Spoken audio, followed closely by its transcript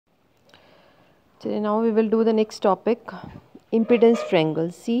चलिए, now we will do the next topic, impedance triangle.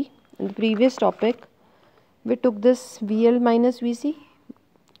 See, in the previous topic we took this VL minus VC.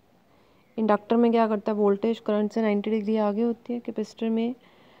 Inductor में क्या करता है, voltage current से 90 degree आगे होती है, कैपेसिटर में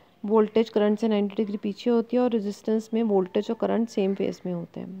वोल्टेज करंट से 90 डिग्री पीछे होती है और रेजिस्टेंस में वोल्टेज और करंट सेम फेज में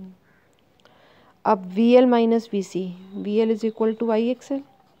होते हैं. अब VL minus VC, VL is equal to IXL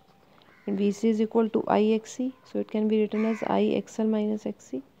and VC is equal to IXC, so it can be written as IXL minus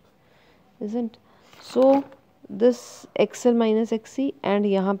XC, isn't? So this XL minus XC and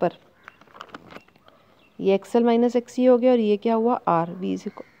यहाँ पर ये XL minus XC हो गया और ये क्या हुआ, R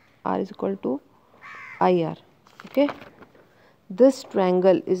is equal to IR. Okay, this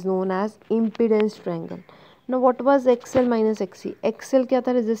triangle is known as impedance triangle. Now what was XL minus XC? XL क्या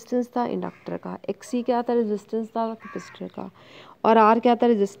था, रेजिस्टेंस था इंडक्टर का, XC क्या था, रेजिस्टेंस था कैपेसिटर का, और R क्या था,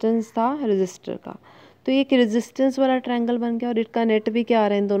 रेजिस्टेंस था रेजिस्टर का. तो ये एक रेजिस्टेंस वाला ट्रायंगल बन गया और इसका नेट भी क्या आ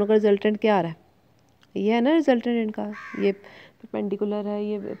रहा है, इन दोनों का रिजल्टेंट क्या आ रहा है, ये है ना रिजल्टेंट इनका, ये परपेंडिकुलर है,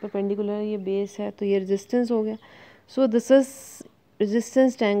 ये परपेंडिकुलर है, ये बेस है, तो ये रेजिस्टेंस हो गया. So this is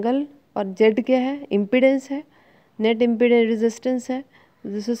resistance triangle और Z क्या है, इम्पीडेंस है, नेट इम्पीडेंस रेजिस्टेंस है.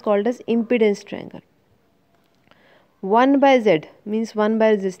 This is called as impedance triangle. 1 by Z means 1 by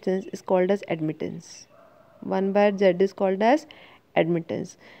resistance is called as admittance. 1 by Z is called as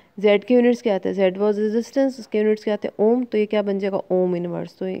admittance. Z के units क्या आते हैं, Z was resistance, उसके units क्या आते हैं, ओम, तो ये क्या बन जाएगा, ओम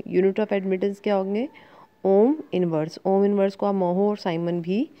इनवर्स. तो यूनिट ऑफ एडमिटेंस क्या होंगे, ओम इनवर्स. ओम इनवर्स को आप मोहो और साइमन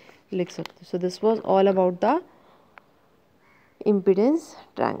भी लिख सकते हो. So this was all about the impedance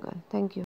triangle. Thank you.